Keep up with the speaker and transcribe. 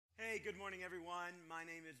Good morning, everyone. My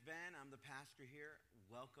name is Ben. I'm the pastor here.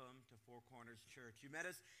 Welcome to Four Corners Church. You met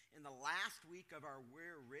us in the last week of our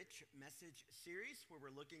We're Rich message series, where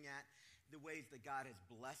we're looking at the ways that God has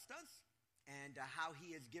blessed us and how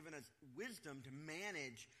he has given us wisdom to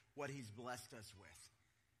manage what he's blessed us with.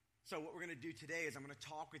 So what we're going to do today is I'm going to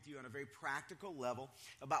talk with you on a very practical level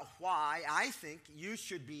about why I think you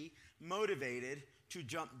should be motivated to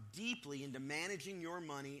jump deeply into managing your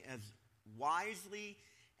money as wisely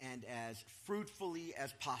and as fruitfully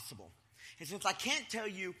as possible. And since I can't tell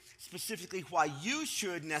you specifically why you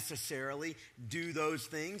should necessarily do those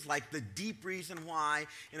things, like the deep reason why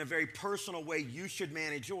in a very personal way you should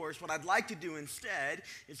manage yours, what I'd like to do instead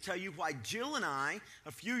is tell you why Jill and I,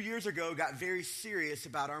 a few years ago, got very serious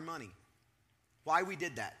about our money. Why we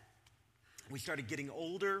did that. We started getting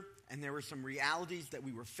older, and there were some realities that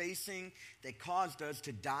we were facing that caused us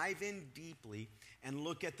to dive in deeply and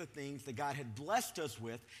look at the things that God had blessed us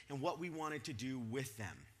with and what we wanted to do with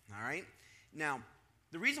them, all right? Now,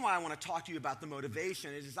 the reason why I want to talk to you about the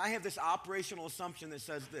motivation is I have this operational assumption that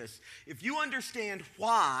says this: if you understand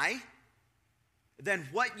why, then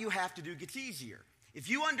what you have to do gets easier. If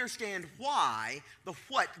you understand why, the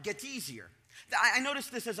what gets easier. I notice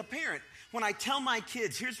this as a parent. When I tell my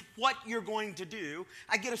kids, here's what you're going to do,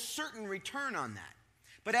 I get a certain return on that.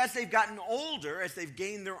 But as they've gotten older, as they've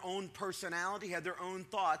gained their own personality, had their own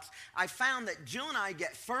thoughts, I found that Jill and I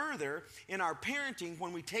get further in our parenting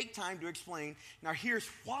when we take time to explain, now here's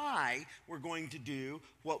why we're going to do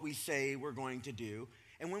what we say we're going to do.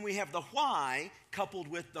 And when we have the why coupled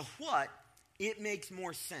with the what, it makes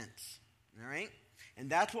more sense, all right? And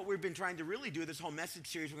that's what we've been trying to really do this whole message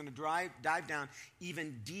series. We're going to dive down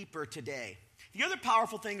even deeper today. The other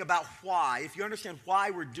powerful thing about why, if you understand why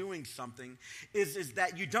we're doing something, is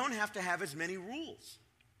that you don't have to have as many rules.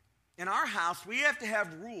 In our house, we have to have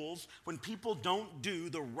rules when people don't do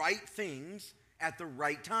the right things at the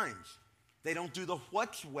right times. They don't do the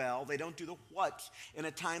what's well, they don't do the what's in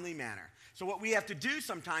a timely manner. So what we have to do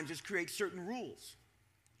sometimes is create certain rules.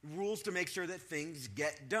 Rules to make sure that things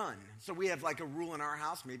get done. So we have like a rule in our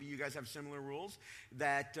house, maybe you guys have similar rules,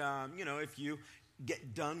 that, if you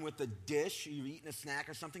get done with the dish, you've eaten a snack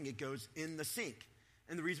or something, it goes in the sink.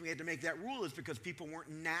 And the reason we had to make that rule is because people weren't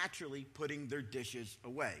naturally putting their dishes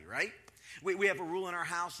away, right? We have a rule in our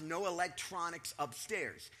house, no electronics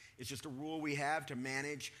upstairs. It's just a rule we have to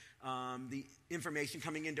manage the information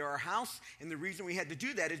coming into our house. And the reason we had to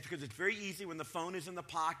do that is because it's very easy when the phone is in the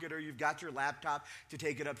pocket or you've got your laptop to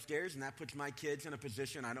take it upstairs, and that puts my kids in a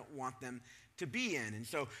position I don't want them to be in. And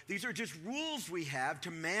so these are just rules we have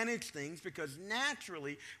to manage things because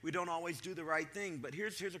naturally we don't always do the right thing. But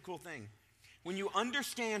here's a cool thing. When you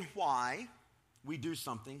understand why we do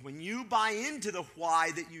something, when you buy into the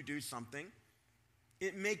why that you do something,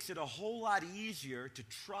 it makes it a whole lot easier to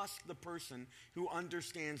trust the person who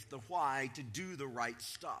understands the why to do the right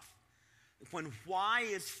stuff. When why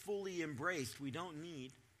is fully embraced, we don't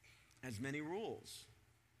need as many rules.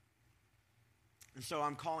 And so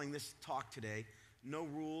I'm calling this talk today, No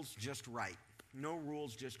Rules, Just Right. No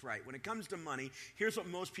rules, just right. When it comes to money, here's what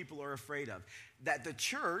most people are afraid of: that the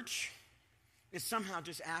church is somehow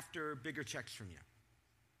just after bigger checks from you.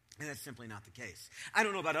 And that's simply not the case. I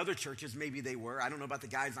don't know about other churches. Maybe they were. I don't know about the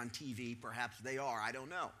guys on TV. Perhaps they are. I don't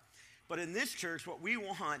know. But in this church, what we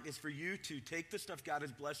want is for you to take the stuff God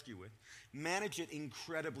has blessed you with, manage it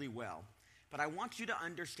incredibly well. But I want you to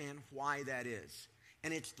understand why that is.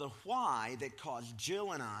 And it's the why that caused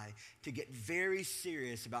Jill and I to get very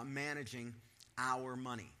serious about managing our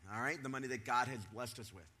money, all right? The money that God has blessed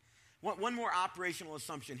us with. One more operational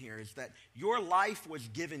assumption here is that your life was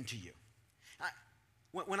given to you.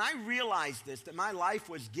 When I realized this, that my life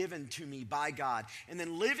was given to me by God, and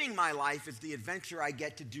then living my life is the adventure I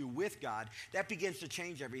get to do with God, that begins to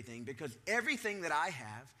change everything, because everything that I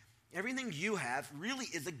have, everything you have, really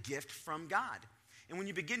is a gift from God. And when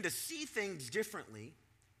you begin to see things differently,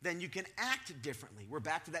 then you can act differently. We're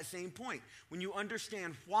back to that same point. When you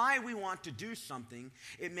understand why we want to do something,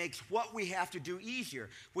 it makes what we have to do easier.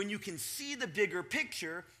 When you can see the bigger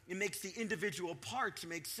picture, it makes the individual parts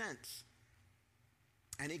make sense.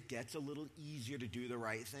 And it gets a little easier to do the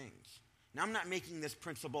right things. Now, I'm not making this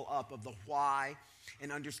principle up of the why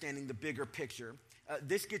and understanding the bigger picture.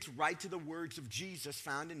 This gets right to the words of Jesus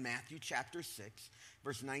found in Matthew chapter 6,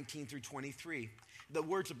 verse 19 through 23. The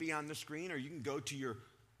words will be on the screen, or you can go to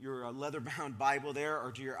your leather-bound Bible there,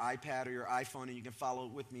 or to your iPad or your iPhone, and you can follow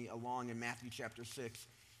with me along in Matthew chapter 6.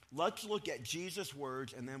 Let's look at Jesus'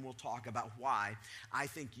 words, and then we'll talk about why I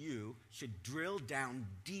think you should drill down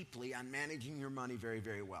deeply on managing your money very,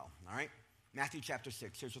 very well. All right? Matthew chapter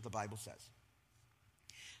 6, here's what the Bible says.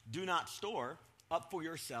 Do not store up for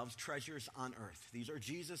yourselves treasures on earth. These are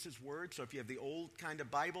Jesus' words. So if you have the old kind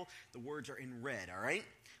of Bible, the words are in red, all right?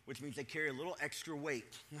 Which means they carry a little extra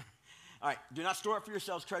weight. All right, do not store up for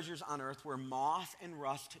yourselves treasures on earth where moth and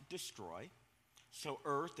rust destroy. So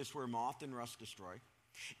earth is where moth and rust destroy.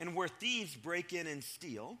 And where thieves break in and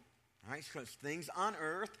steal. All right, because things on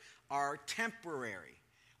earth are temporary.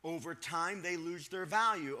 Over time, they lose their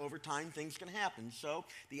value. Over time, things can happen. So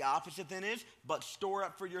the opposite then is, but store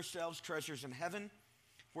up for yourselves treasures in heaven,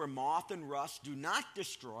 where moth and rust do not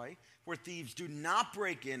destroy, where thieves do not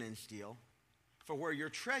break in and steal. For where your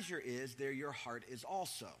treasure is, there your heart is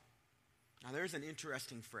also. Now there's an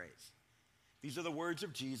interesting phrase. These are the words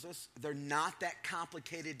of Jesus. They're not that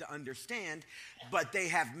complicated to understand, but they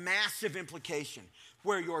have massive implication.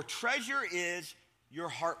 Where your treasure is, your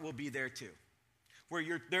heart will be there too.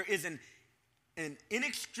 There is an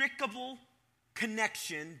inextricable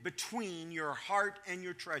connection between your heart and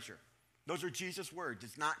your treasure. Those are Jesus' words.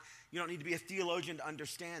 It's not, you don't need to be a theologian to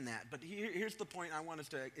understand that. But here's the point I want us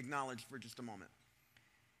to acknowledge for just a moment.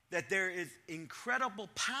 That there is incredible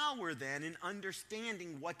power then in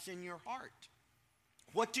understanding what's in your heart.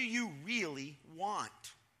 What do you really want?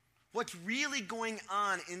 What's really going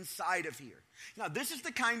on inside of here? Now, this is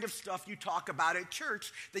the kind of stuff you talk about at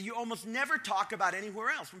church that you almost never talk about anywhere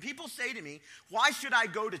else. When people say to me, why should I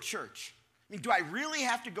go to church? I mean, do I really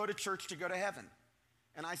have to go to church to go to heaven?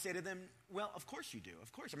 And I say to them, well, of course you do.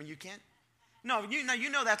 Of course. I mean, you can't. No, you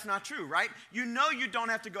know that's not true, right? You know you don't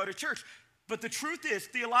have to go to church. But the truth is,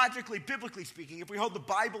 theologically, biblically speaking, if we hold the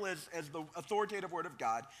Bible as the authoritative word of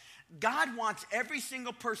God, God wants every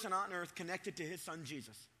single person on earth connected to his son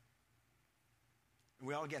Jesus. And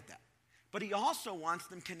we all get that. But he also wants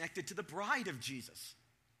them connected to the bride of Jesus,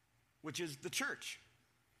 which is the church.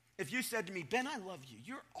 If you said to me, Ben, I love you.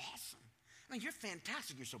 You're awesome. I mean, you're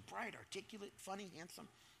fantastic. You're so bright, articulate, funny, handsome,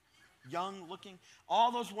 young looking,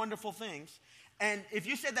 all those wonderful things. And if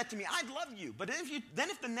you said that to me, I'd love you. But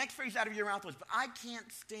if the next phrase out of your mouth was, but I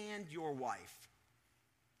can't stand your wife.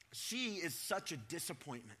 She is such a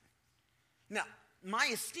disappointment. Now, my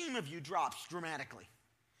esteem of you drops dramatically.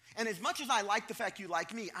 And as much as I like the fact you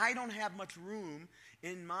like me, I don't have much room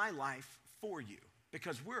in my life for you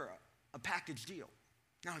because we're a package deal.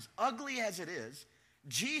 Now, as ugly as it is,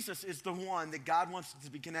 Jesus is the one that God wants us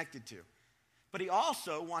to be connected to. But he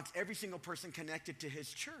also wants every single person connected to his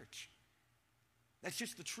church. That's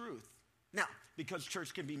just the truth. Now, because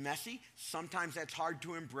church can be messy, sometimes that's hard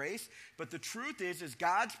to embrace, but the truth is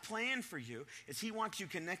God's plan for you is he wants you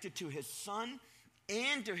connected to his son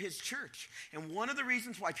and to his church. And one of the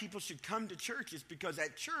reasons why people should come to church is because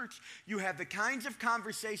at church, you have the kinds of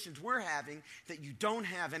conversations we're having that you don't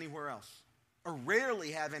have anywhere else, or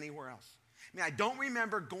rarely have anywhere else. I mean, I don't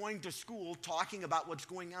remember going to school talking about what's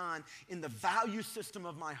going on in the value system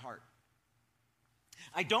of my heart.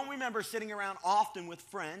 I don't remember sitting around often with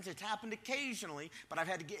friends. It's happened occasionally, but I've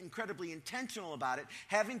had to get incredibly intentional about it,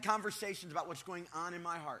 having conversations about what's going on in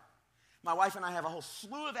my heart. My wife and I have a whole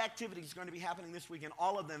slew of activities going to be happening this weekend,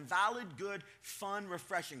 all of them valid, good, fun,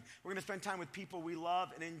 refreshing. We're going to spend time with people we love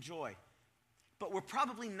and enjoy. But we're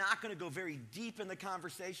probably not going to go very deep in the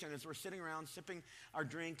conversation as we're sitting around sipping our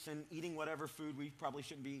drinks and eating whatever food we probably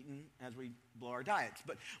shouldn't be eating as we blow our diets.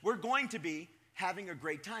 But we're going to be having a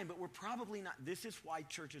great time, but we're probably not. This is why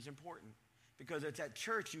church is important, because it's at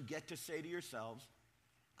church you get to say to yourselves,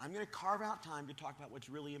 I'm going to carve out time to talk about what's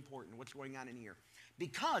really important, what's going on in here.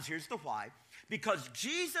 Because, here's the why, because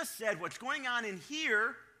Jesus said what's going on in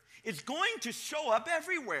here is going to show up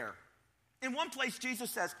everywhere. In one place, Jesus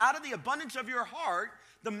says, out of the abundance of your heart,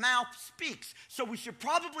 the mouth speaks. So we should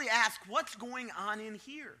probably ask, what's going on in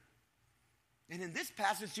here? And in this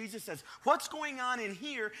passage, Jesus says, what's going on in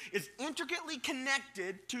here is intricately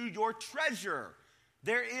connected to your treasure.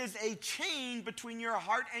 There is a chain between your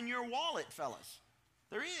heart and your wallet, fellas.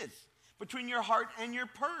 There is. Between your heart and your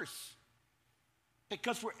purse.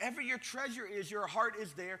 Because wherever your treasure is, your heart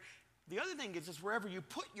is there. The other thing is wherever you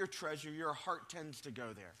put your treasure, your heart tends to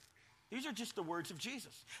go there. These are just the words of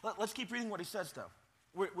Jesus. Let's keep reading what he says, though.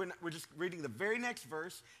 We're just reading the very next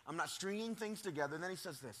verse. I'm not stringing things together. And then he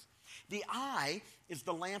says this. The eye is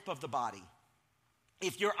the lamp of the body.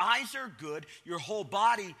 If your eyes are good, your whole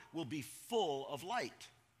body will be full of light.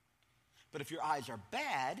 But if your eyes are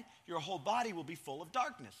bad, your whole body will be full of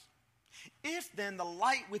darkness. If then the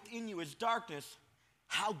light within you is darkness,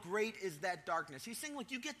 how great is that darkness? He's saying,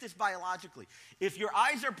 look, you get this biologically. If your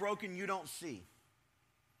eyes are broken, you don't see.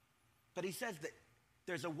 But he says that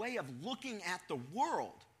there's a way of looking at the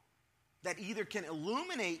world that either can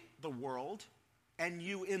illuminate the world and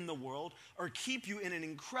you in the world, or keep you in an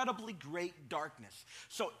incredibly great darkness.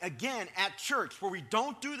 So again, at church, where we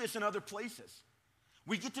don't do this in other places,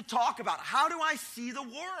 We get to talk about, how do I see the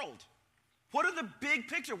world? What are the big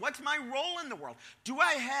picture? What's my role in the world? Do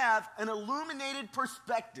I have an illuminated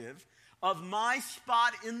perspective of my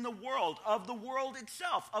spot in the world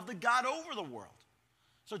itself, of the God over the world?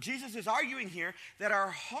 So Jesus is arguing here that our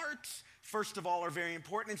hearts, first of all, are very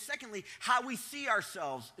important. And secondly, how we see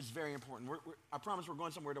ourselves is very important. I promise we're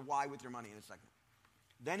going somewhere to why with your money in a second.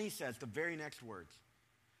 Then he says the very next words.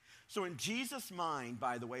 So in Jesus' mind,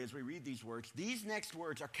 by the way, as we read these words, these next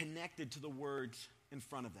words are connected to the words in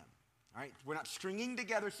front of them. All right? We're not stringing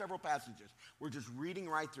together several passages. We're just reading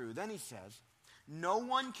right through. Then he says, no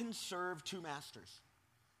one can serve two masters.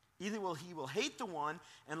 Either he will hate the one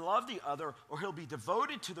and love the other, or he'll be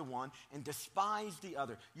devoted to the one and despise the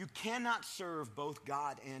other. You cannot serve both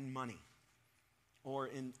God and money. Or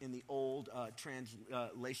in the old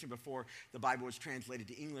translation before the Bible was translated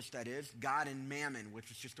to English, that is, God and mammon,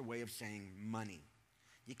 which is just a way of saying money.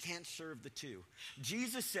 You can't serve the two.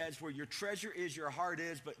 Jesus says where your treasure is, your heart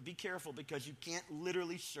is, but be careful because you can't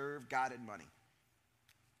literally serve God and money.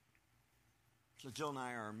 So Jill and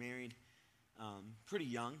I are married pretty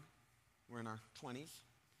young. We're in our 20s,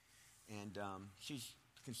 and she's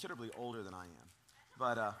considerably older than I am.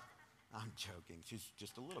 But I'm joking. She's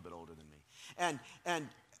just a little bit older than me.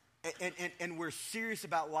 And we're serious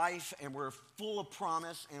about life, and we're full of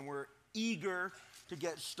promise, and we're eager to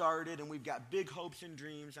get started, and we've got big hopes and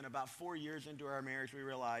dreams. And about 4 years into our marriage, we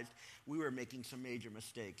realized we were making some major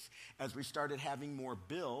mistakes as we started having more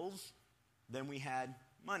bills than we had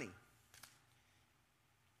money.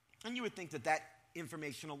 And you would think that that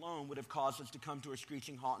information alone would have caused us to come to a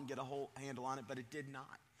screeching halt and get a whole handle on it, but it did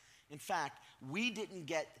not. In fact, we didn't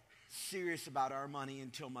get serious about our money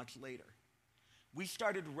until much later. We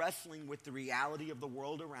started wrestling with the reality of the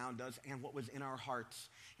world around us and what was in our hearts.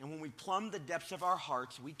 And when we plumbed the depths of our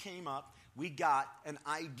hearts, we got an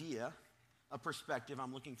idea, a perspective.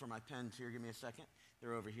 I'm looking for my pens here. Give me a second.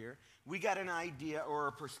 They're over here. We got an idea or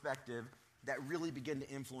a perspective that really began to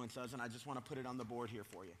influence us, and I just want to put it on the board here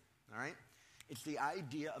for you. All right? It's the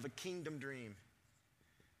idea of a kingdom dream.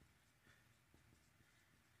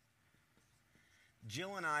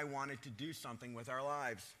 Jill and I wanted to do something with our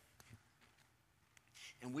lives.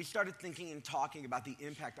 And we started thinking and talking about the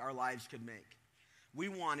impact our lives could make. We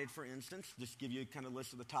wanted, for instance, just give you a kind of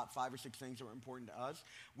list of the top 5 or 6 things that were important to us.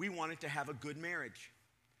 We wanted to have a good marriage.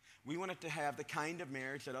 We wanted to have the kind of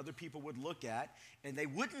marriage that other people would look at, and they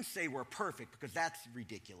wouldn't say we're perfect, because that's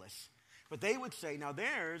ridiculous. But they would say, now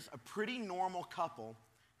there's a pretty normal couple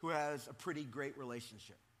who has a pretty great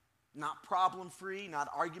relationship. Not problem-free, not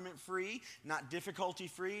argument-free, not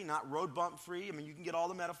difficulty-free, not road bump-free. I mean, you can get all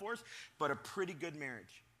the metaphors, but a pretty good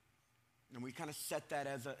marriage. And we kind of set that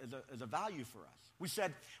as a value for us. We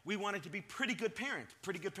said we wanted to be pretty good parents.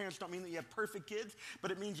 Pretty good parents don't mean that you have perfect kids,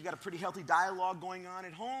 but it means you got a pretty healthy dialogue going on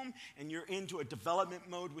at home, and you're into a development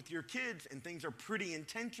mode with your kids, and things are pretty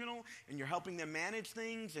intentional, and you're helping them manage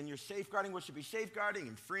things, and you're safeguarding what should be safeguarding,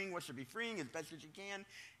 and freeing what should be freeing as best as you can.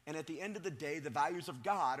 And at the end of the day, the values of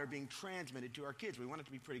God are being transmitted to our kids. We wanted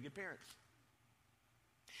to be pretty good parents.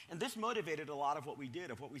 And this motivated a lot of what we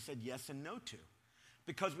did, of what we said yes and no to.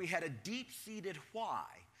 Because we had a deep-seated why,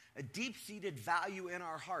 a deep-seated value in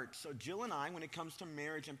our hearts. So Jill and I, when it comes to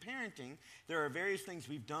marriage and parenting, there are various things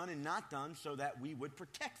we've done and not done so that we would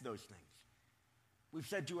protect those things. We've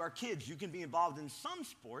said to our kids, you can be involved in some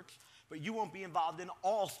sports, but you won't be involved in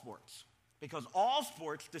all sports. Because all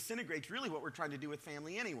sports disintegrates really what we're trying to do with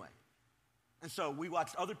family anyway. And so we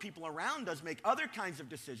watched other people around us make other kinds of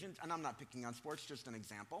decisions, and I'm not picking on sports, just an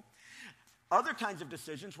example. Other kinds of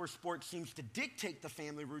decisions where sports seems to dictate the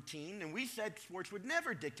family routine, and we said sports would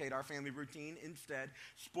never dictate our family routine. Instead,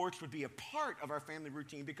 sports would be a part of our family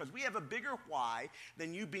routine because we have a bigger why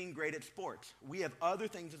than you being great at sports. We have other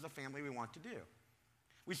things as a family we want to do.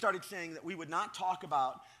 We started saying that we would not talk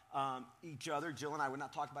about each other, Jill and I would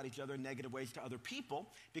not talk about each other in negative ways to other people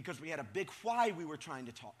because we had a big why we were trying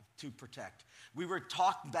to protect. We were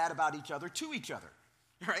talking bad about each other to each other.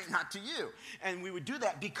 Right? Not to you. And we would do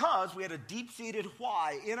that because we had a deep-seated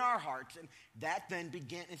why in our hearts. And that then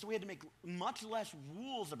began. And so we had to make much less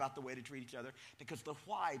rules about the way to treat each other because the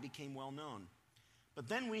why became well known. But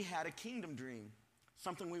then we had a kingdom dream,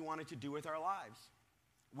 something we wanted to do with our lives.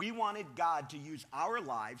 We wanted God to use our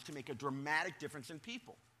lives to make a dramatic difference in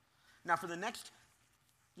people. Now, for the next,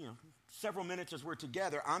 several minutes as we're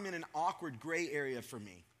together, I'm in an awkward gray area for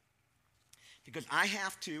me. Because I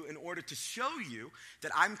have to, in order to show you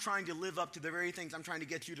that I'm trying to live up to the very things I'm trying to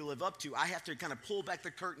get you to live up to, I have to kind of pull back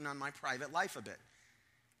the curtain on my private life a bit.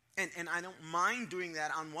 And I don't mind doing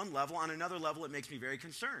that on one level. On another level, it makes me very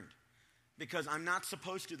concerned. Because I'm not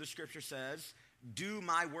supposed to, the scripture says, do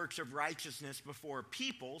my works of righteousness before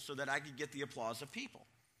people so that I could get the applause of people.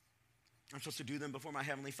 I'm supposed to do them before my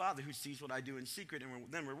Heavenly Father who sees what I do in secret and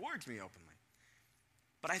then rewards me openly.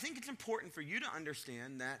 But I think it's important for you to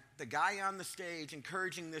understand that the guy on the stage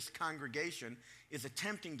encouraging this congregation is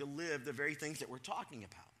attempting to live the very things that we're talking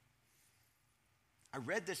about. I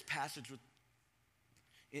read this passage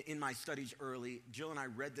in my studies early. Jill and I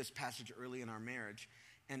read this passage early in our marriage,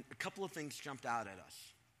 and a couple of things jumped out at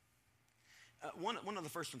us. One of the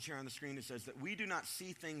first ones here on the screen, it says that we do not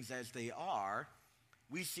see things as they are,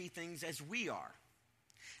 we see things as we are.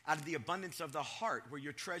 Out of the abundance of the heart, where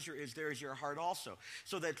your treasure is, there is your heart also.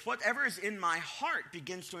 So that whatever is in my heart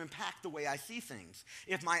begins to impact the way I see things.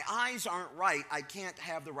 If my eyes aren't right, I can't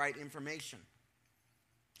have the right information.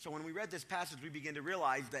 So when we read this passage, we begin to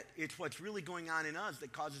realize that it's what's really going on in us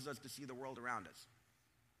that causes us to see the world around us.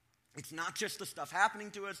 It's not just the stuff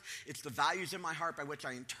happening to us, it's the values in my heart by which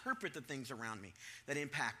I interpret the things around me that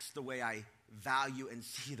impacts the way I value and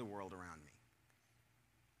see the world around me.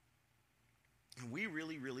 And we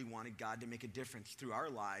really, really wanted God to make a difference through our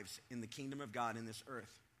lives in the kingdom of God in this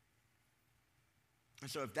earth. And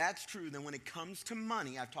so if that's true, then when it comes to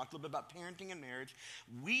money, I've talked a little bit about parenting and marriage,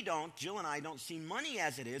 Jill and I don't see money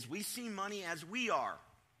as it is, we see money as we are.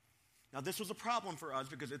 Now this was a problem for us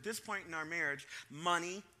because at this point in our marriage,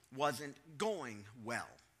 money wasn't going well.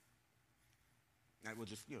 That was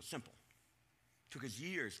just, simple. Took us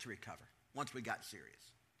years to recover once we got serious.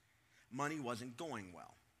 Money wasn't going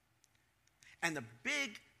well. And the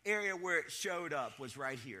big area where it showed up was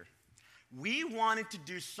right here. We wanted to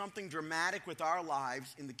do something dramatic with our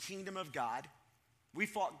lives in the kingdom of God. We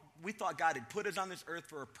thought God had put us on this earth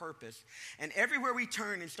for a purpose. And everywhere we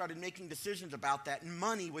turned and started making decisions about that,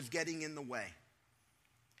 money was getting in the way.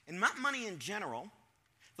 And not money in general.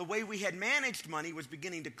 The way we had managed money was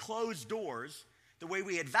beginning to close doors. The way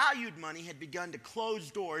we had valued money had begun to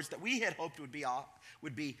close doors that we had hoped would be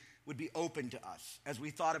open to us as we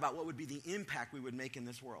thought about what would be the impact we would make in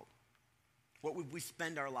this world. What would we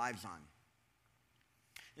spend our lives on?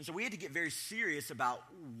 And so we had to get very serious about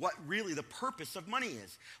what really the purpose of money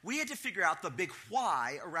is. We had to figure out the big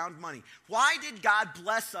why around money. Why did God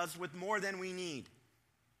bless us with more than we need?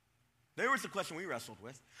 There was the question we wrestled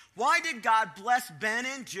with. Why did God bless Ben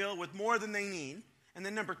and Jill with more than they need? And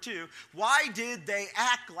then number two, why did they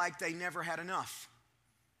act like they never had enough?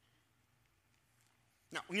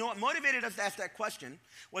 Now, what motivated us to ask that question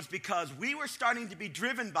was because we were starting to be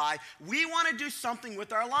driven by, we want to do something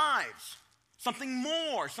with our lives. Something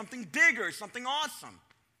more, something bigger, something awesome.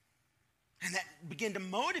 And that began to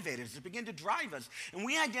motivate us, it began to drive us. And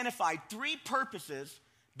we identified three purposes,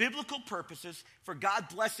 biblical purposes, for God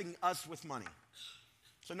blessing us with money.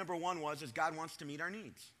 So number one is God wants to meet our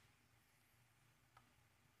needs.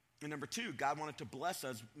 And number two, God wanted to bless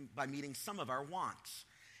us by meeting some of our wants.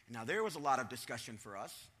 Now, there was a lot of discussion for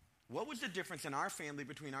us. What was the difference in our family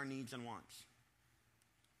between our needs and wants?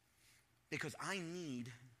 Because I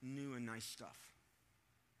need new and nice stuff.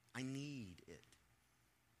 I need it.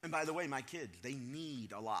 And by the way, my kids, they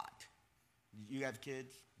need a lot. You have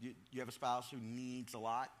kids? You have a spouse who needs a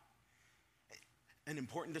lot? An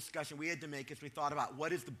important discussion we had to make as we thought about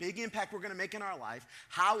what is the big impact we're going to make in our life,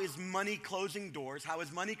 how is money closing doors, how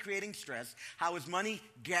is money creating stress, how is money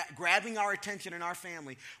grabbing our attention in our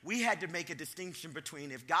family. We had to make a distinction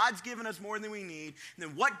between if God's given us more than we need, then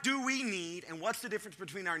what do we need, and what's the difference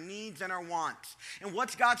between our needs and our wants, and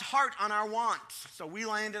what's God's heart on our wants. So we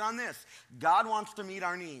landed on this. God wants to meet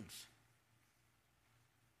our needs.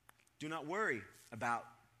 Do not worry about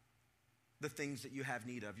the things that you have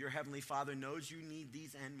need of. Your heavenly Father knows you need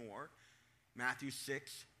these and more. Matthew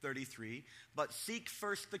 6:33. But seek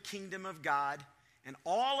first the kingdom of God and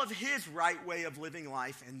all of his right way of living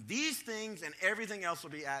life, and these things and everything else will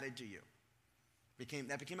be added to you.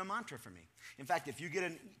 That became a mantra for me. In fact, if you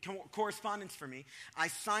get a correspondence for me, I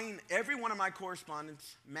sign every one of my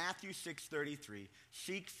correspondence, Matthew 6:33.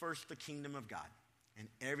 Seek first the kingdom of God, and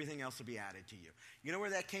everything else will be added to you. You know where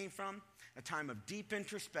that came from? A time of deep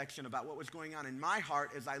introspection about what was going on in my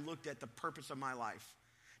heart as I looked at the purpose of my life.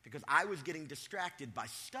 Because I was getting distracted by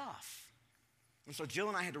stuff. And so Jill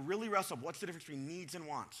and I had to really wrestle, what's the difference between needs and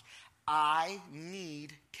wants? I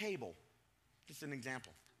need cable. Just an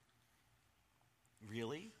example.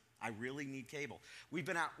 Really? I really need cable. We've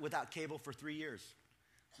been out without cable for 3 years.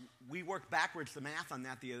 We worked backwards the math on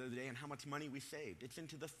that the other day and how much money we saved. It's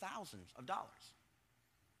into the thousands of dollars.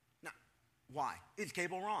 Why? Is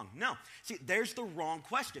cable wrong? No. See, there's the wrong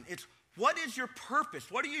question. It's what is your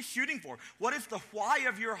purpose? What are you shooting for? What is the why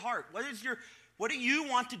of your heart? What do you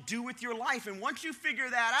want to do with your life? And once you figure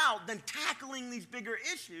that out, then tackling these bigger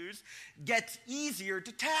issues gets easier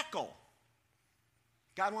to tackle.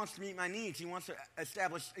 God wants to meet my needs. He wants to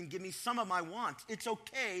establish and give me some of my wants. It's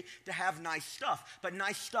okay to have nice stuff, but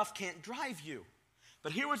nice stuff can't drive you.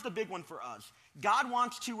 But here was the big one for us. God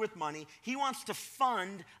wants to with money. He wants to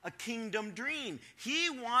fund a kingdom dream. He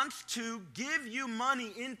wants to give you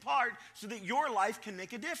money in part so that your life can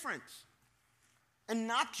make a difference. And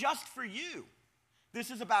not just for you. This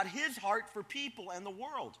is about his heart for people and the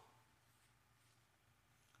world.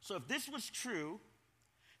 So if this was true,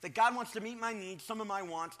 that God wants to meet my needs, some of my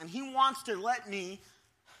wants, and he wants to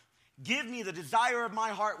give me the desire of my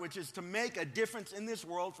heart, which is to make a difference in this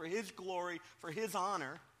world for his glory, for his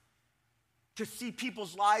honor, to see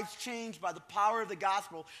people's lives changed by the power of the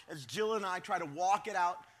gospel as Jill and I try to walk it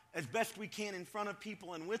out as best we can in front of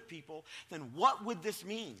people and with people, then what would this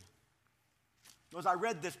mean? As I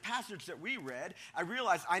read this passage that we read, I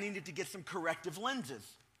realized I needed to get some corrective lenses.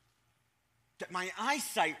 That my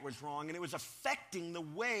eyesight was wrong and it was affecting the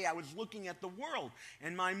way I was looking at the world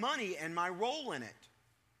and my money and my role in it.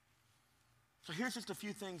 So here's just a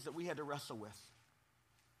few things that we had to wrestle with.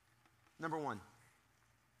 Number one,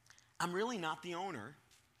 I'm really not the owner.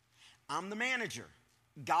 I'm the manager.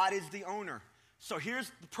 God is the owner. So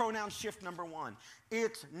here's the pronoun shift number one.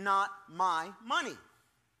 It's not my money.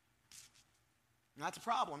 And that's a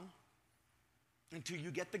problem until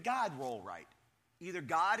you get the God role right. Either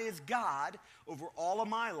God is God over all of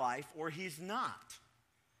my life or he's not.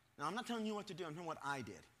 Now, I'm not telling you what to do. I'm telling you what I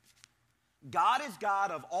did. God is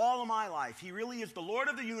God of all of my life. He really is the Lord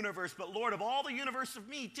of the universe, but Lord of all the universe of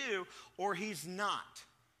me too, or he's not.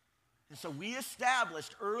 And so we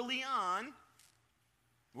established early on,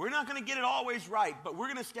 we're not going to get it always right, but we're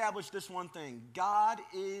going to establish this one thing. God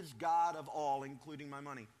is God of all, including my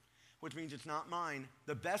money, which means it's not mine.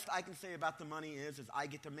 The best I can say about the money is I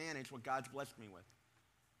get to manage what God's blessed me with.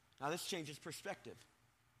 Now this changes perspective.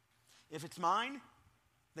 If it's mine,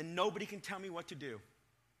 then nobody can tell me what to do.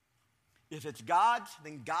 If it's God's,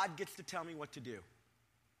 then God gets to tell me what to do.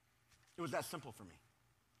 It was that simple for me.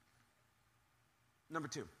 Number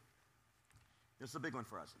two. This is a big one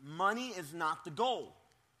for us. Money is not the goal.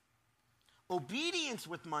 Obedience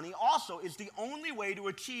with money also is the only way to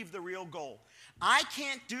achieve the real goal. I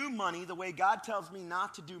can't do money the way God tells me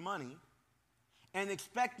not to do money and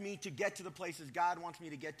expect me to get to the places God wants me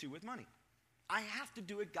to get to with money. I have to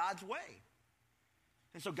do it God's way.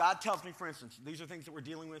 And so God tells me, for instance, these are things that we're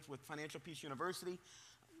dealing with Financial Peace University.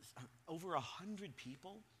 Over 100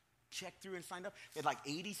 people checked through and signed up. They had like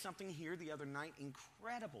 80-something here the other night.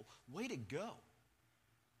 Incredible. Way to go.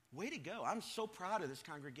 Way to go. I'm so proud of this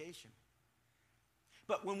congregation.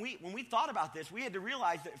 But when we thought about this, we had to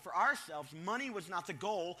realize that for ourselves, money was not the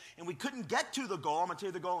goal, and we couldn't get to the goal, I'm going to tell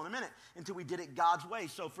you the goal in a minute, until we did it God's way.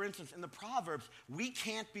 So, for instance, in the Proverbs, we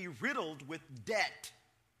can't be riddled with debt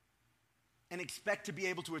and expect to be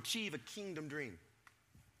able to achieve a kingdom dream.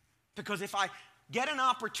 Because if I get an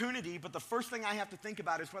opportunity, but the first thing I have to think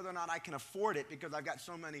about is whether or not I can afford it because I've got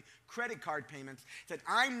so many credit card payments, that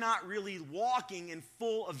I'm not really walking in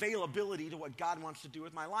full availability to what God wants to do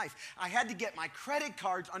with my life. I had to get my credit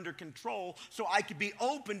cards under control so I could be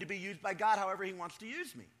open to be used by God however he wants to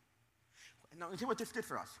use me. Now, see what this did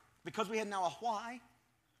for us. Because we had now a why,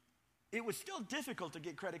 it was still difficult to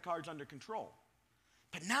get credit cards under control.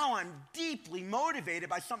 But now I'm deeply motivated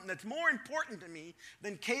by something that's more important to me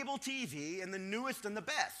than cable TV and the newest and the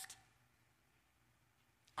best.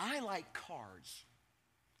 I like cars.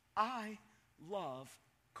 I love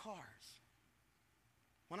cars.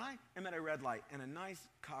 When I am at a red light and a nice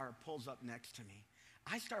car pulls up next to me,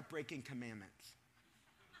 I start breaking commandments.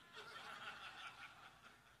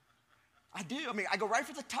 I do. I mean, I go right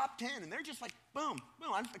for the top 10, and they're just like, boom,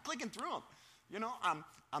 boom. I'm clicking through them. You know,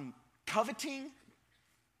 I'm coveting.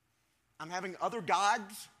 I'm having other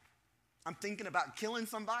gods. I'm thinking about killing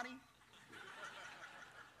somebody.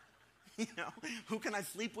 You know, who can I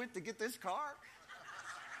sleep with to get this car?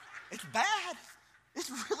 It's bad.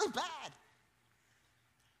 It's really bad.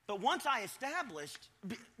 But once I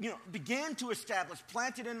began to establish,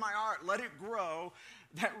 planted in my heart, let it grow,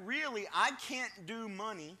 that really I can't do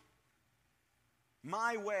money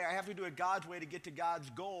my way. I have to do it God's way to get to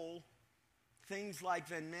God's goal. Things like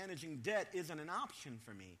then managing debt isn't an option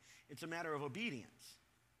for me. It's a matter of obedience.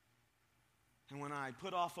 And when I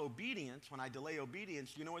put off obedience, when I delay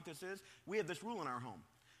obedience, you know what this is? We have this rule in our home.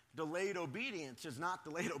 Delayed obedience is not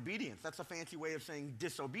delayed obedience. That's a fancy way of saying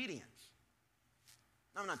disobedience.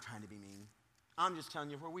 I'm not trying to be mean. I'm just telling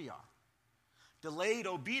you where we are. Delayed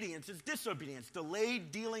obedience is disobedience.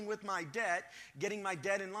 Delayed dealing with my debt, getting my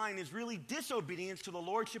debt in line, is really disobedience to the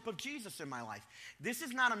lordship of Jesus in my life. This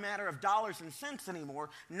is not a matter of dollars and cents anymore.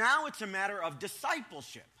 Now it's a matter of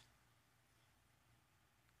discipleship.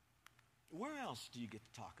 Where else do you get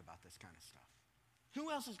to talk about this kind of stuff? Who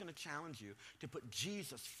else is going to challenge you to put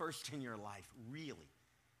Jesus first in your life, really?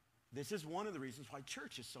 This is one of the reasons why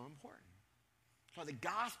church is so important. Why the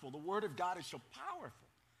gospel, the word of God, is so powerful,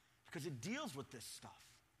 because it deals with this stuff.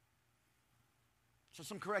 So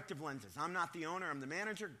some corrective lenses. I'm not the owner, I'm the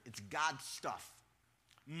manager. It's God's stuff.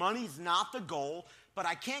 Money's not the goal, but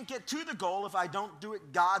I can't get to the goal if I don't do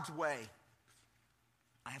it God's way.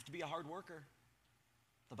 I have to be a hard worker.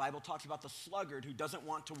 The Bible talks about the sluggard who doesn't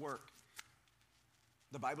want to work.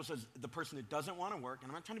 The Bible says the person that doesn't want to work, and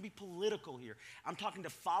I'm not trying to be political here. I'm talking to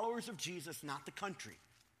followers of Jesus, not the country.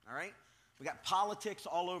 All right? We got politics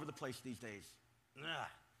all over the place these days. Ugh.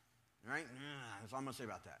 All right? That's all I'm going to say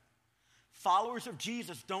about that. Followers of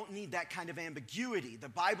Jesus don't need that kind of ambiguity. The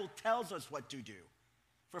Bible tells us what to do.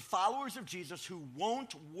 For followers of Jesus who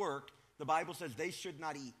won't work, the Bible says they should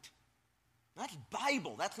not eat. That's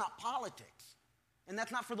Bible. That's not politics. And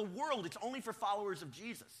that's not for the world. It's only for followers of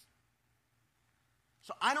Jesus.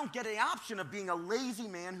 So I don't get the option of being a lazy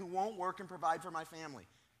man who won't work and provide for my family.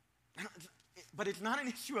 But it's not an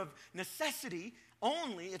issue of necessity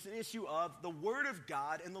only. It's an issue of the Word of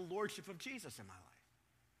God and the Lordship of Jesus in my life.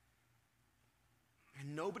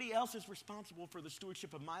 And nobody else is responsible for the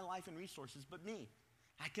stewardship of my life and resources but me.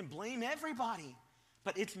 I can blame everybody,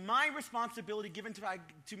 but it's my responsibility given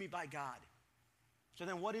to me by God. So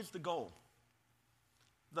then what is the goal?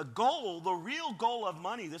 The goal, the real goal of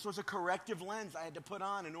money, this was a corrective lens I had to put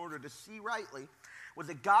on in order to see rightly, was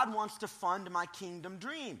that God wants to fund my kingdom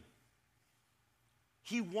dream.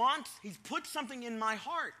 He's put something in my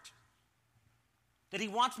heart that he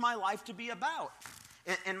wants my life to be about.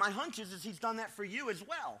 And my hunch is he's done that for you as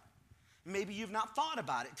well. Maybe you've not thought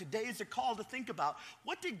about it. Today is a call to think about,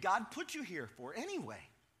 what did God put you here for anyway?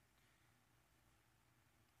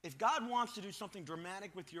 If God wants to do something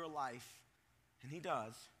dramatic with your life, and he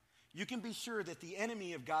does, you can be sure that the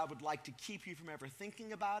enemy of God would like to keep you from ever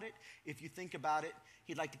thinking about it. If you think about it,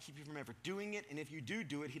 he'd like to keep you from ever doing it. And if you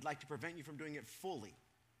do it, he'd like to prevent you from doing it fully.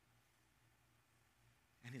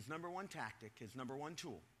 And his number one tactic, his number one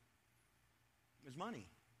tool, is money.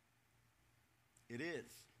 It is.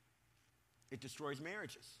 It destroys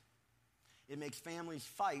marriages. It makes families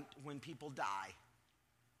fight when people die.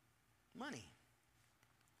 Money.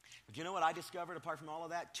 But you know what I discovered apart from all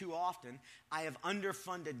of that? Too often, I have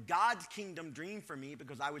underfunded God's kingdom dream for me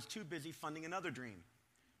because I was too busy funding another dream,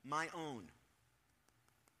 my own.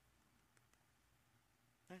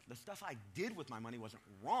 The stuff I did with my money wasn't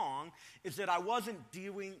wrong. It's that I wasn't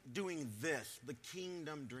doing this, the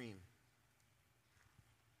kingdom dream.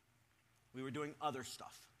 We were doing other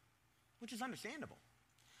stuff, which is understandable.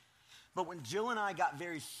 But when Jill and I got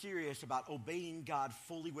very serious about obeying God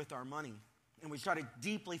fully with our money, and we started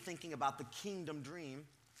deeply thinking about the kingdom dream,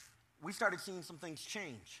 we started seeing some things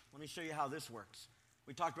change. Let me show you how this works.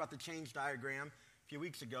 We talked about the change diagram a few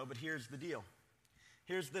weeks ago, but here's the deal.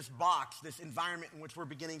 Here's this box, this environment in which we're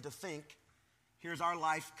beginning to think. Here's our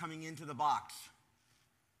life coming into the box.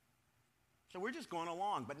 So we're just going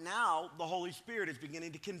along. But now the Holy Spirit is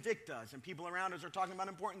beginning to convict us, and people around us are talking about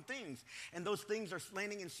important things. And those things are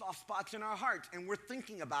landing in soft spots in our hearts, and we're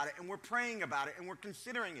thinking about it, and we're praying about it, and we're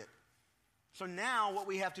considering it. So now what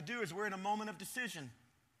we have to do is we're in a moment of decision.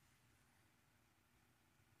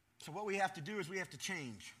 So what we have to do is we have to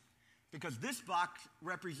change. Because this box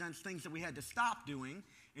represents things that we had to stop doing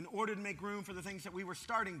in order to make room for the things that we were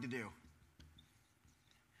starting to do.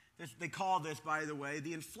 They call this, by the way,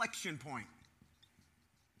 the inflection point.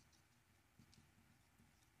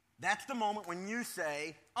 That's the moment when you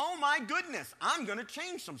say, oh my goodness, I'm going to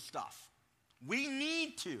change some stuff. We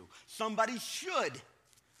need to. Somebody should.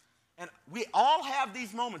 And we all have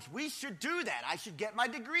these moments. We should do that. I should get my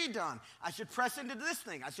degree done. I should press into this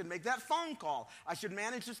thing. I should make that phone call. I should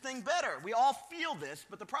manage this thing better. We all feel this,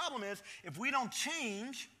 but the problem is if we don't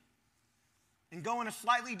change and go in a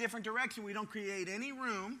slightly different direction, we don't create any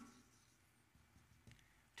room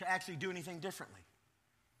to actually do anything differently.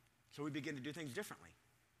 So we begin to do things differently.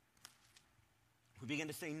 We begin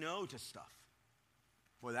to say no to stuff.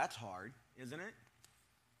 Boy, that's hard, isn't it?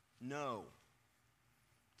 No.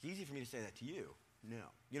 It's easy for me to say that to you. No.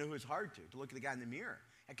 You know who it's hard to look at the guy in the mirror.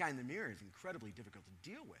 That guy in the mirror is incredibly difficult to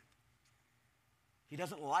deal with. He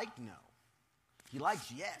doesn't like no. He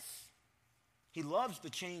likes yes. He loves the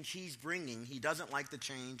change he's bringing. He doesn't like the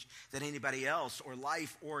change that anybody else or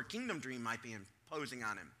life or kingdom dream might be imposing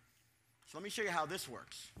on him. So let me show you how this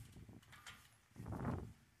works.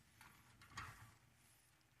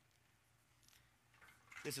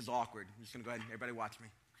 This is awkward. I'm just going to go ahead and everybody watch me.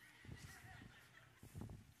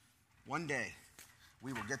 One day,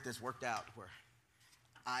 we will get this worked out where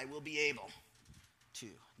I will be able 2.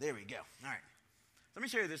 There we go. All right. Let me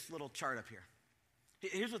show you this little chart up here.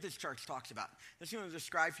 Here's what this chart talks about. This is going to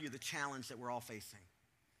describe for you the challenge that we're all facing.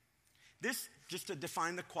 This, just to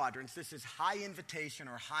define the quadrants, this is high invitation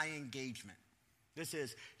or high engagement. This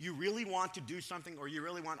is you really want to do something or you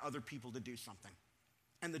really want other people to do something.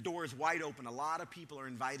 And the door is wide open. A lot of people are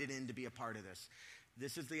invited in to be a part of this.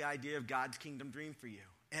 This is the idea of God's kingdom dream for you.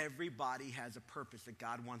 Everybody has a purpose that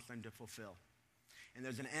God wants them to fulfill. And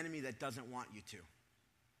there's an enemy that doesn't want you to.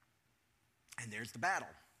 And there's the battle.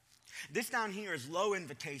 This down here is low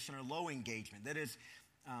invitation or low engagement. That is,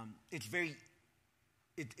 it's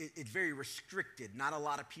very restricted. Not a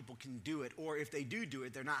lot of people can do it. Or if they do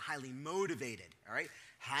it, they're not highly motivated. All right?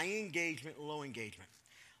 High engagement, low engagement.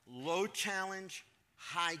 Low challenge,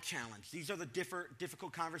 high challenge. These are the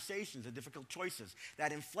difficult conversations, the difficult choices.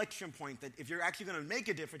 That inflection point that if you're actually going to make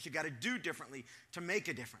a difference, you got to do differently to make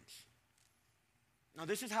a difference. Now,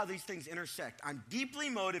 this is how these things intersect. I'm deeply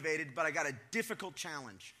motivated, but I got a difficult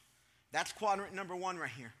challenge. That's quadrant number 1 right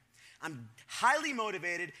here. I'm highly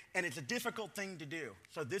motivated, and it's a difficult thing to do.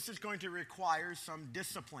 So this is going to require some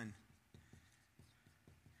discipline.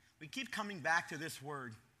 We keep coming back to this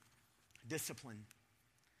word, discipline,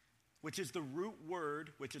 which is the root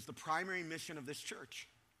word, which is the primary mission of this church.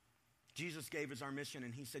 Jesus gave us our mission,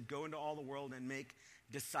 and he said, go into all the world and make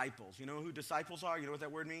disciples. You know who disciples are? You know what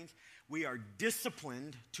that word means? We are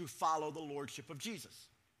disciplined to follow the lordship of Jesus.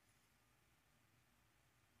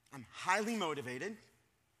 I'm highly motivated,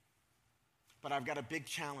 but I've got a big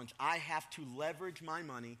challenge. I have to leverage my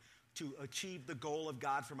money to achieve the goal of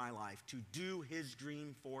God for my life, to do his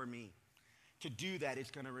dream for me. To do that,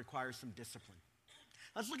 it's going to require some discipline.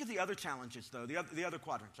 Let's look at the other challenges, though, the other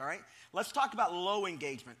quadrants, all right? Let's talk about low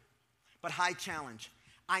engagement, but high challenge.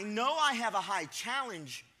 I know I have a high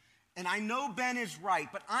challenge, and I know Ben is right,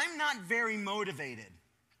 but I'm not very motivated,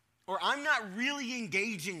 or I'm not really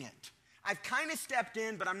engaging it. I've kind of stepped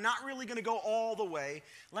in, but I'm not really going to go all the way.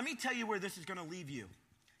 Let me tell you where this is going to leave you.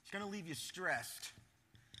 It's going to leave you stressed.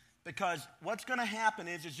 Because what's going to happen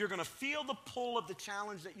is you're going to feel the pull of the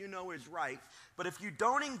challenge that you know is right, but if you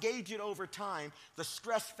don't engage it over time, the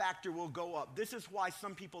stress factor will go up. This is why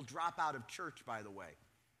some people drop out of church, by the way.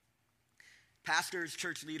 Pastors,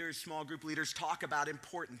 church leaders, small group leaders talk about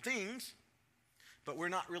important things, but we're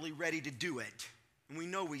not really ready to do it. And we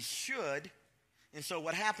know we should, and so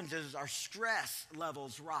what happens is our stress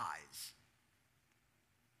levels rise.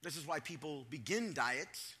 This is why people begin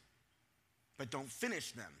diets, but don't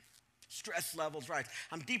finish them. Stress levels rise.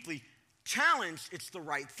 I'm deeply challenged. It's the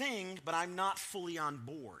right thing, but I'm not fully on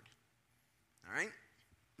board. All right?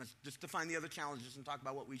 Let's just define the other challenges and talk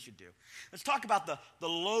about what we should do. Let's talk about the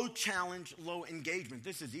low challenge, low engagement.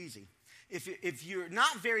 This is easy. If you're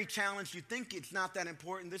not very challenged, you think it's not that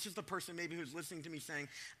important, this is the person maybe who's listening to me saying,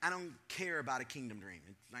 I don't care about a kingdom dream.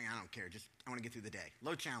 It's like, I don't care. Just I want to get through the day.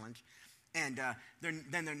 Low challenge. And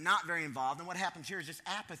then they're not very involved. And what happens here is just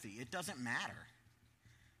apathy. It doesn't matter.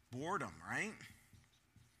 Boredom, right?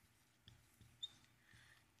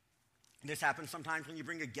 This happens sometimes when you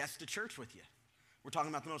bring a guest to church with you. We're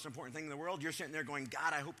talking about the most important thing in the world. You're sitting there going,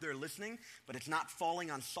 God, I hope they're listening, but it's not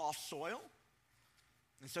falling on soft soil.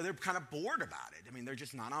 And so they're kind of bored about it. I mean, they're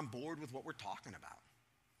just not on board with what we're talking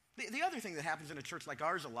about. The other thing that happens in a church like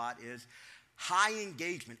ours a lot is high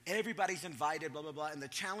engagement. Everybody's invited, blah, blah, blah, and the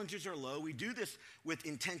challenges are low. We do this with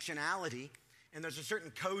intentionality, and there's a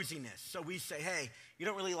certain coziness. So we say, hey, you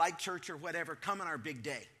don't really like church or whatever, come on our big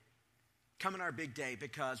day. Come on our big day,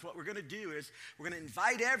 because what we're going to do is we're going to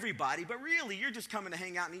invite everybody, but really you're just coming to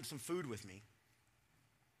hang out and eat some food with me.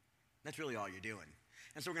 That's really all you're doing.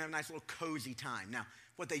 And so we're going to have a nice little cozy time. Now,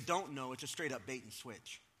 what they don't know, it's a straight up bait and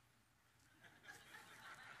switch.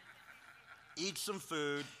 Eat some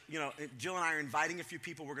food. You know, Jill and I are inviting a few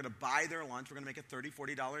people. We're going to buy their lunch. We're going to make a $30,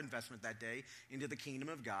 $40 investment that day into the kingdom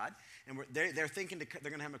of God. And they're thinking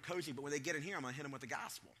they're going to have a cozy, but when they get in here, I'm going to hit them with the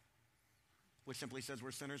gospel, which simply says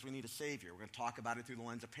we're sinners, we need a Savior. We're going to talk about it through the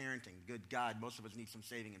lens of parenting. Good God, most of us need some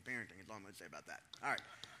saving in parenting. That's all I'm going to say about that. All right.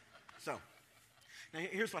 So, now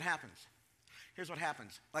here's what happens. Here's what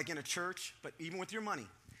happens. Like in a church, but even with your money,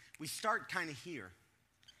 we start kind of here.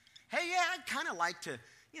 Hey, yeah, I'd kind of like to,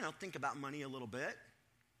 think about money a little bit.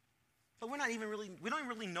 But we don't even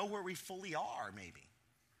really know where we fully are, maybe.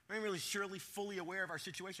 We're not really surely fully aware of our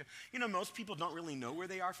situation. Most people don't really know where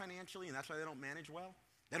they are financially, and that's why they don't manage well.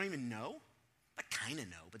 They don't even know. They kind of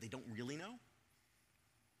know, but they don't really know.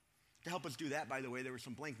 To help us do that, by the way, there were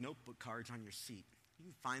some blank notebook cards on your seat. You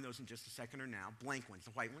can find those in just a second or now. Blank ones,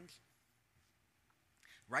 the white ones.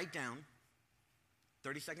 Write down,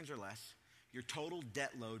 30 seconds or less, your total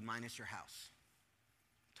debt load minus your house.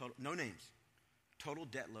 No names. Total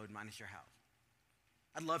debt load minus your house.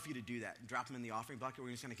 I'd love for you to do that and drop them in the offering bucket.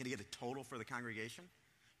 We're just going to get a total for the congregation.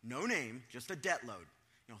 No name, just a debt load.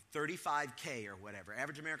 $35K or whatever.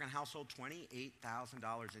 Average American household,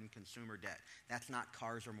 $28,000 in consumer debt. That's not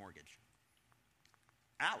cars or mortgage.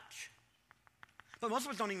 Ouch. But most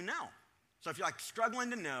of us don't even know. So if you're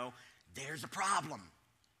struggling to know, there's a problem.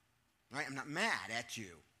 Right? I'm not mad at you.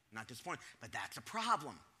 I'm not disappointed. But that's a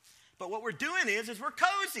problem. But what we're doing is we're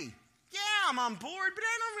cozy. Yeah, I'm on board, but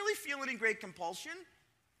I don't really feel any great compulsion.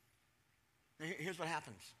 Here's what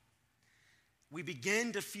happens. We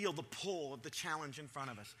begin to feel the pull of the challenge in front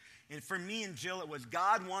of us. And for me and Jill, it was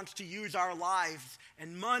God wants to use our lives,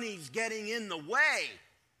 and money's getting in the way.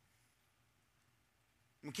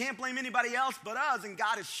 We can't blame anybody else but us, and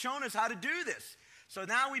God has shown us how to do this. So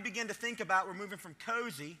now we begin to think about we're moving from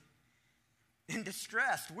cozy into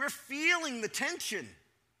stressed. We're feeling the tension,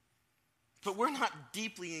 but we're not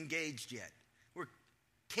deeply engaged yet. We're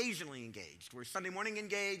occasionally engaged. We're Sunday morning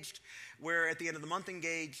engaged. We're at the end of the month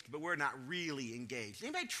engaged, but we're not really engaged.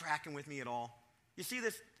 Anybody tracking with me at all? You see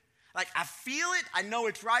this? I feel it, I know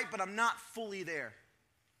it's right, but I'm not fully there.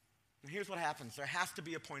 And here's what happens. There has to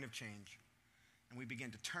be a point of change. And we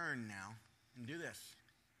begin to turn now and do this.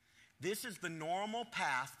 This is the normal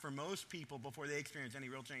path for most people before they experience any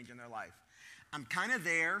real change in their life. I'm kind of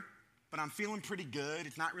there, but I'm feeling pretty good.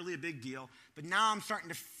 It's not really a big deal. But now I'm starting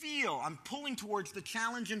to feel, I'm pulling towards the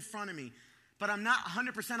challenge in front of me. But I'm not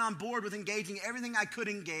 100% on board with engaging everything I could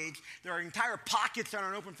engage. There are entire pockets that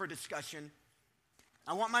aren't open for discussion.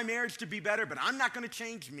 I want my marriage to be better, but I'm not going to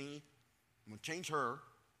change me. I'm going to change her.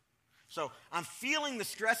 So I'm feeling the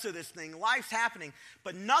stress of this thing. Life's happening,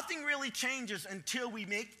 but nothing really changes until we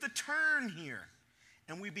make the turn here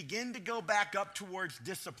and we begin to go back up towards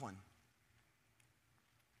discipline.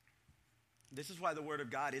 This is why the Word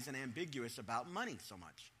of God isn't ambiguous about money so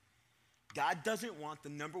much. God doesn't want the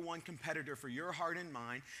number one competitor for your heart and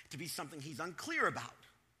mind to be something He's unclear about.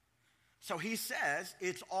 So He says,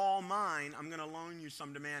 it's all mine. I'm going to loan you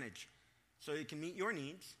some to manage so it can meet your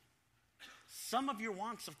needs. Some of your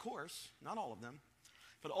wants, of course, not all of them.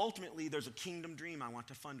 But ultimately, there's a kingdom dream I want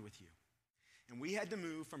to fund with you. And we had to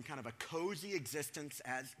move from kind of a cozy existence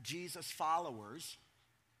as Jesus followers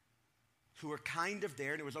who were kind of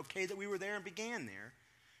there, and it was okay that we were there and began there,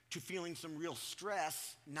 to feeling some real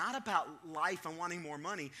stress, not about life and wanting more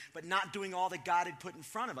money, but not doing all that God had put in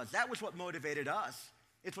front of us. That was what motivated us.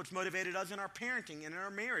 It's what's motivated us in our parenting and in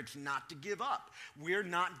our marriage, not to give up. We're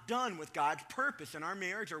not done with God's purpose in our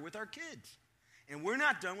marriage or with our kids. And we're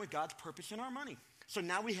not done with God's purpose in our money. So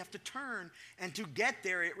now we have to turn, and to get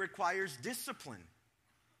there, it requires discipline.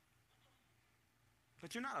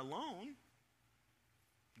 But you're not alone.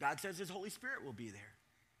 God says His Holy Spirit will be there.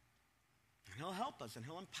 And He'll help us, and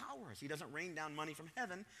He'll empower us. He doesn't rain down money from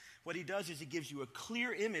heaven. What He does is He gives you a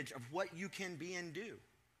clear image of what you can be and do.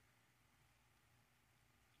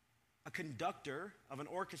 A conductor of an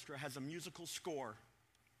orchestra has a musical score.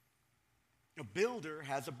 A builder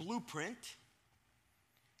has a blueprint.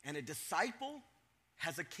 And a disciple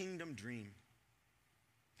has a kingdom dream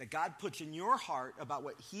that God puts in your heart about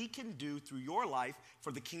what He can do through your life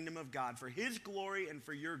for the kingdom of God, for His glory and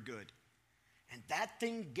for your good. And that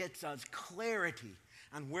thing gets us clarity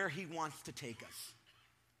on where He wants to take us.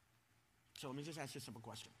 So let me just ask you a simple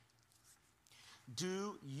question.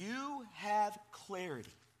 Do you have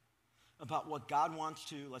clarity about what God wants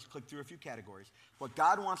to, let's click through a few categories, what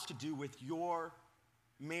God wants to do with your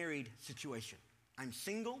married situation? I'm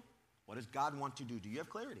single. What does God want to do? Do you have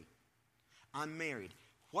clarity? I'm married.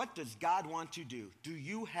 What does God want to do? Do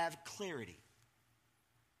you have clarity?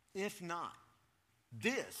 If not,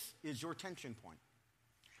 this is your tension point.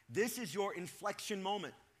 This is your inflection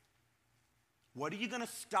moment. What are you going to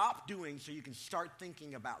stop doing so you can start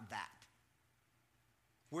thinking about that?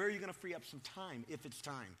 Where are you going to free up some time if it's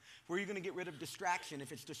time? Where are you going to get rid of distraction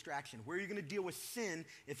if it's distraction? Where are you going to deal with sin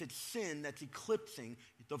if it's sin that's eclipsing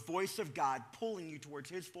the voice of God pulling you towards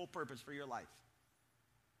His full purpose for your life?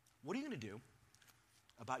 What are you going to do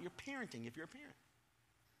about your parenting if you're a parent?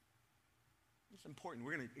 It's important.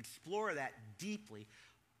 We're going to explore that deeply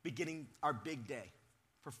beginning our big day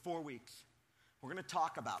for 4 weeks. We're going to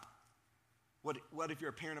talk about what if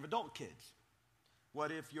you're a parent of adult kids? What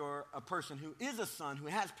if you're a person who is a son who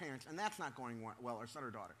has parents and that's not going well, or son or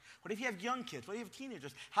daughter? What if you have young kids? What if you have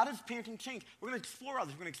teenagers? How does parenting change? We're going to explore all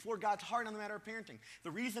this. We're going to explore God's heart on the matter of parenting.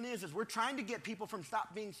 The reason is we're trying to get people from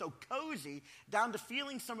stop being so cozy down to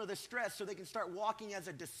feeling some of the stress so they can start walking as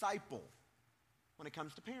a disciple when it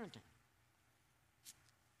comes to parenting.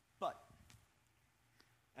 But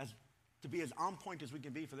to be as on point as we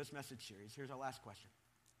can be for this message series, here's our last question.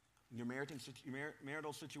 Your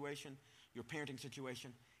marital situation, your parenting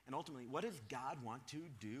situation, And ultimately, what does God want to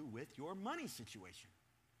do with your money situation?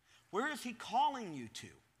 Where is he calling you to?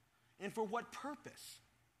 And for what purpose?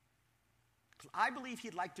 Because I believe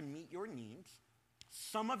he'd like to meet your needs,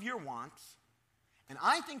 some of your wants, and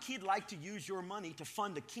I think he'd like to use your money to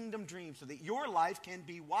fund a kingdom dream so that your life can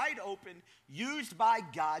be wide open, used by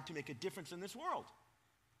God to make a difference in this world.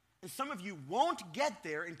 And some of you won't get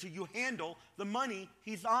there until you handle the money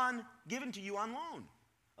he's given to you on loan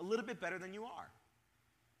a little bit better than you are.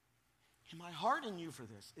 And my heart in you for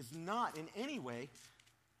this is not in any way,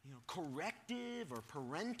 corrective or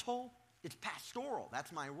parental. It's pastoral.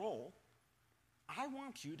 That's my role. I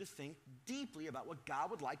want you to think deeply about what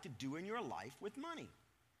God would like to do in your life with money.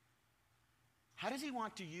 How does he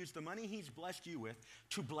want to use the money he's blessed you with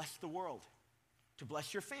to bless the world, to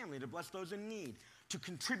bless your family, to bless those in need, to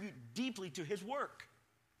contribute deeply to his work?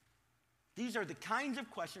 These are the kinds of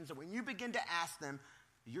questions that when you begin to ask them,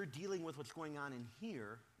 you're dealing with what's going on in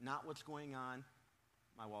here, not what's going on.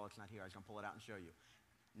 My wallet's not here. I was going to pull it out and show you.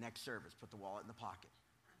 Next service, put the wallet in the pocket.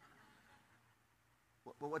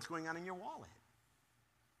 What's going on in your wallet?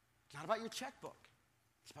 It's not about your checkbook.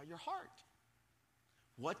 It's about your heart.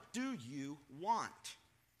 What do you want?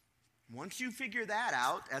 Once you figure that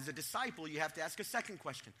out, as a disciple, you have to ask a second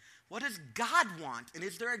question. What does God want? And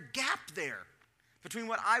is there a gap there between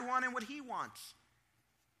what I want and what he wants?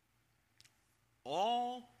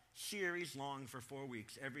 All series long for 4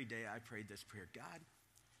 weeks, every day I prayed this prayer. God,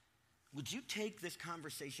 would you take this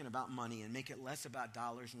conversation about money and make it less about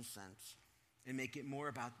dollars and cents and make it more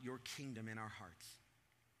about your kingdom in our hearts?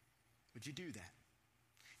 Would you do that?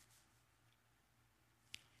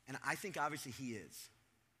 And I think obviously he is.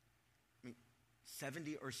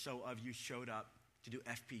 70 or so of you showed up to do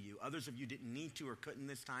FPU. Others of you didn't need to or couldn't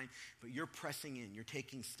this time, but you're pressing in. You're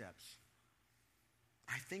taking steps.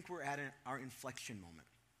 I think we're at our inflection moment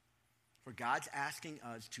where God's asking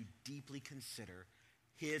us to deeply consider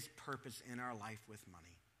his purpose in our life with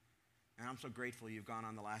money. And I'm so grateful you've gone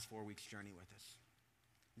on the last 4 weeks journey with us.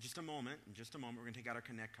 In just a moment, we're going to take out our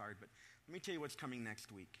Connect card, but let me tell you what's coming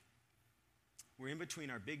next week. We're in between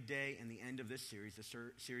our big day and the end of this series. The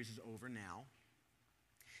series is over now.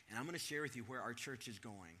 And I'm going to share with you where our church is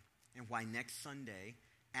going and why next Sunday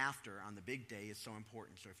after on the big day is so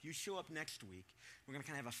important. So if you show up next week, we're going to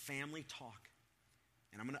kind of have a family talk.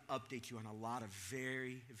 And I'm going to update you on a lot of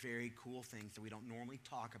very, very cool things that we don't normally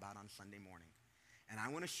talk about on Sunday morning. And I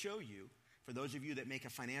want to show you, for those of you that make a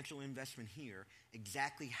financial investment here,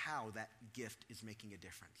 exactly how that gift is making a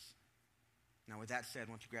difference. Now, with that said,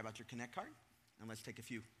 why don't you grab out your Connect card, and let's take a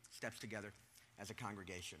few steps together as a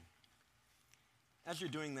congregation. As you're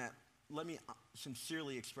doing that, let me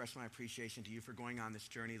sincerely express my appreciation to you for going on this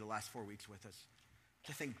journey the last 4 weeks with us,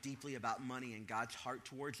 to think deeply about money and God's heart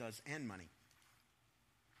towards us and money.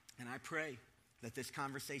 And I pray that this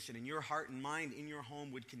conversation in your heart and mind in your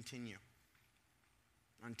home would continue.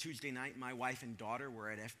 On Tuesday night, my wife and daughter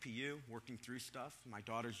were at FPU working through stuff. My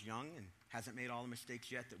daughter's young and hasn't made all the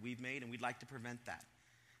mistakes yet that we've made, and we'd like to prevent that.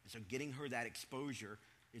 And so getting her that exposure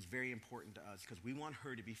is very important to us because we want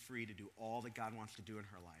her to be free to do all that God wants to do in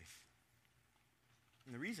her life.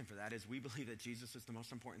 And the reason for that is we believe that Jesus is the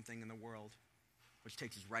most important thing in the world, which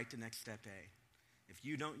takes us right to next step A. If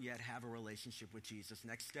you don't yet have a relationship with Jesus,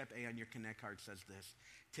 next step A on your Connect card says this: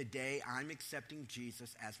 today I'm accepting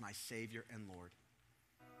Jesus as my Savior and Lord.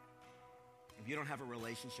 If you don't have a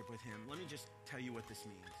relationship with him, let me just tell you what this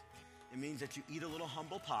means. It means that you eat a little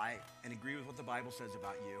humble pie and agree with what the Bible says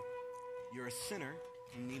about you. You're a sinner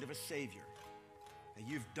in need of a Savior. That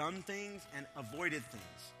you've done things and avoided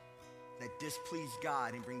things that displease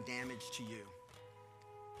God and bring damage to you.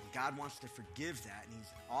 And God wants to forgive that, and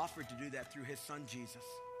he's offered to do that through his son Jesus,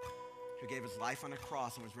 who gave his life on a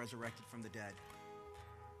cross and was resurrected from the dead.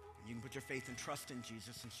 And you can put your faith and trust in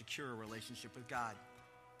Jesus and secure a relationship with God.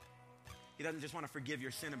 He doesn't just want to forgive your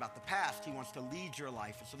sin about the past. He wants to lead your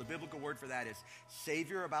life. And so the biblical word for that is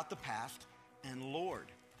Savior about the past and Lord.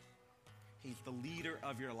 He's the leader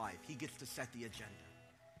of your life. He gets to set the agenda.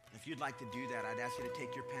 And if you'd like to do that, I'd ask you to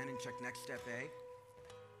take your pen and check next step A.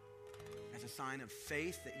 As a sign of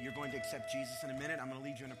faith that you're going to accept Jesus in a minute, I'm going to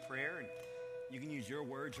lead you in a prayer. And you can use your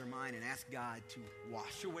words or mine and ask God to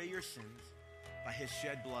wash away your sins by his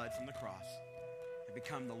shed blood from the cross and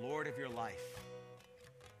become the Lord of your life.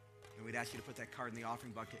 And we'd ask you to put that card in the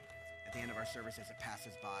offering bucket at the end of our service as it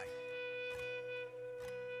passes by.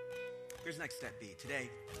 Here's next step B. Today,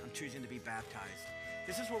 I'm choosing to be baptized.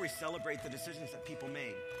 This is where we celebrate the decisions that people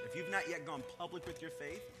made. If you've not yet gone public with your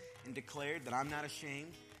faith and declared that I'm not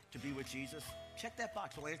ashamed to be with Jesus, check that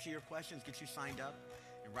box. We'll answer your questions, get you signed up.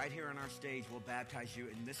 And right here on our stage, we'll baptize you.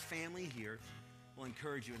 And this family here will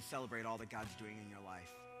encourage you and celebrate all that God's doing in your life.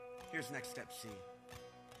 Here's next step C.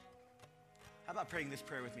 How about praying this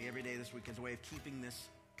prayer with me every day this week as a way of keeping this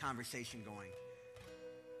conversation going?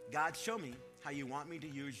 God, show me how you want me to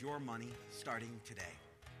use your money starting today.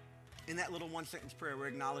 In that little one-sentence prayer, we're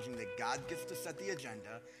acknowledging that God gets to set the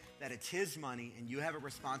agenda, that it's his money, and you have a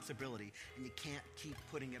responsibility, and you can't keep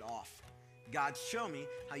putting it off. God, show me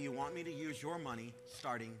how you want me to use your money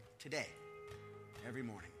starting today, every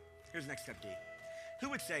morning. Here's next step D. Who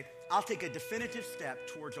would say, I'll take a definitive step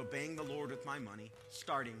towards obeying the Lord with my money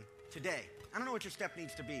starting today? I don't know what your step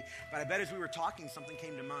needs to be, but I bet as we were talking, something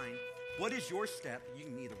came to mind. What is your step? You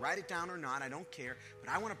can either write it down or not. I don't care.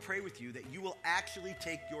 But I want to pray with you that you will actually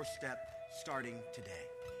take your step starting today.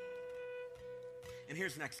 And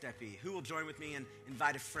here's next step E. Who will join with me and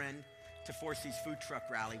invite a friend to Four C's food truck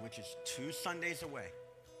rally, which is 2 Sundays away?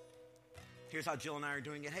 Here's how Jill and I are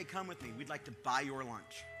doing it. Hey, come with me. We'd like to buy your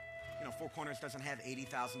lunch. You know, Four Corners doesn't have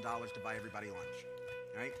 $80,000 to buy everybody lunch,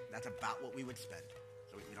 right? That's about what we would spend.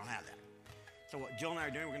 So we don't have that. So what Jill and I are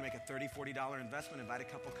doing, we're going to make a $30, $40 investment, invite a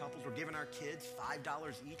couple couples. We're giving our kids $5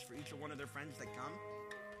 each for each one of their friends that come.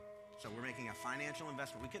 So we're making a financial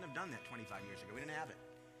investment. We couldn't have done that 25 years ago. We didn't have it.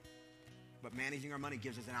 But managing our money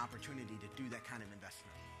gives us an opportunity to do that kind of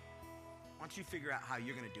investment. Why don't you figure out how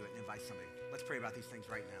you're going to do it and invite somebody? Let's pray about these things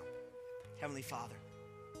right now. Heavenly Father,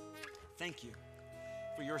 thank you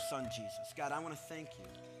for your son, Jesus. God, I want to thank you.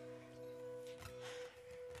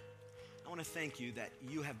 I want to thank you that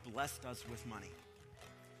you have blessed us with money.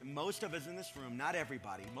 And most of us in this room, not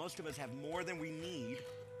everybody, most of us have more than we need,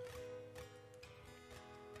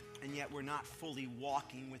 and yet we're not fully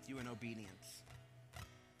walking with you in obedience.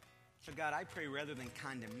 So God, I pray rather than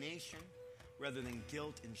condemnation, rather than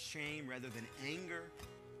guilt and shame, rather than anger,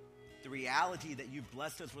 the reality that you've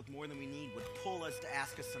blessed us with more than we need would pull us to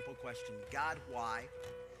ask a simple question. God, why?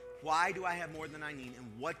 Why do I have more than I need, and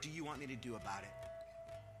what do you want me to do about it?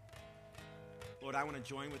 Lord, I want to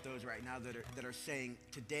join with those right now that are saying,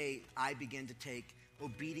 today I begin to take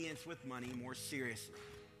obedience with money more seriously.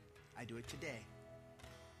 I do it today.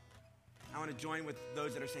 I want to join with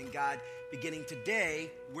those that are saying, God, beginning today,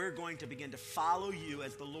 we're going to begin to follow you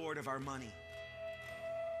as the Lord of our money.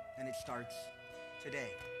 And it starts today.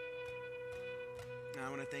 And I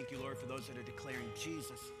want to thank you, Lord, for those that are declaring,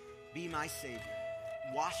 Jesus, be my Savior.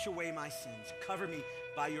 Wash away my sins. Cover me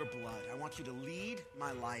by your blood. I want you to lead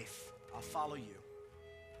my life. I'll follow you.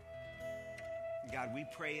 God, we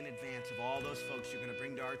pray in advance of all those folks you're going to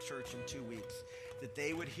bring to our church in 2 weeks, that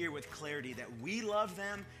they would hear with clarity that we love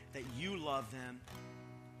them, that you love them,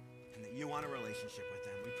 and that you want a relationship with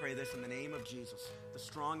them. We pray this in the name of Jesus, the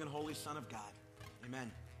strong and holy Son of God.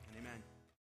 Amen.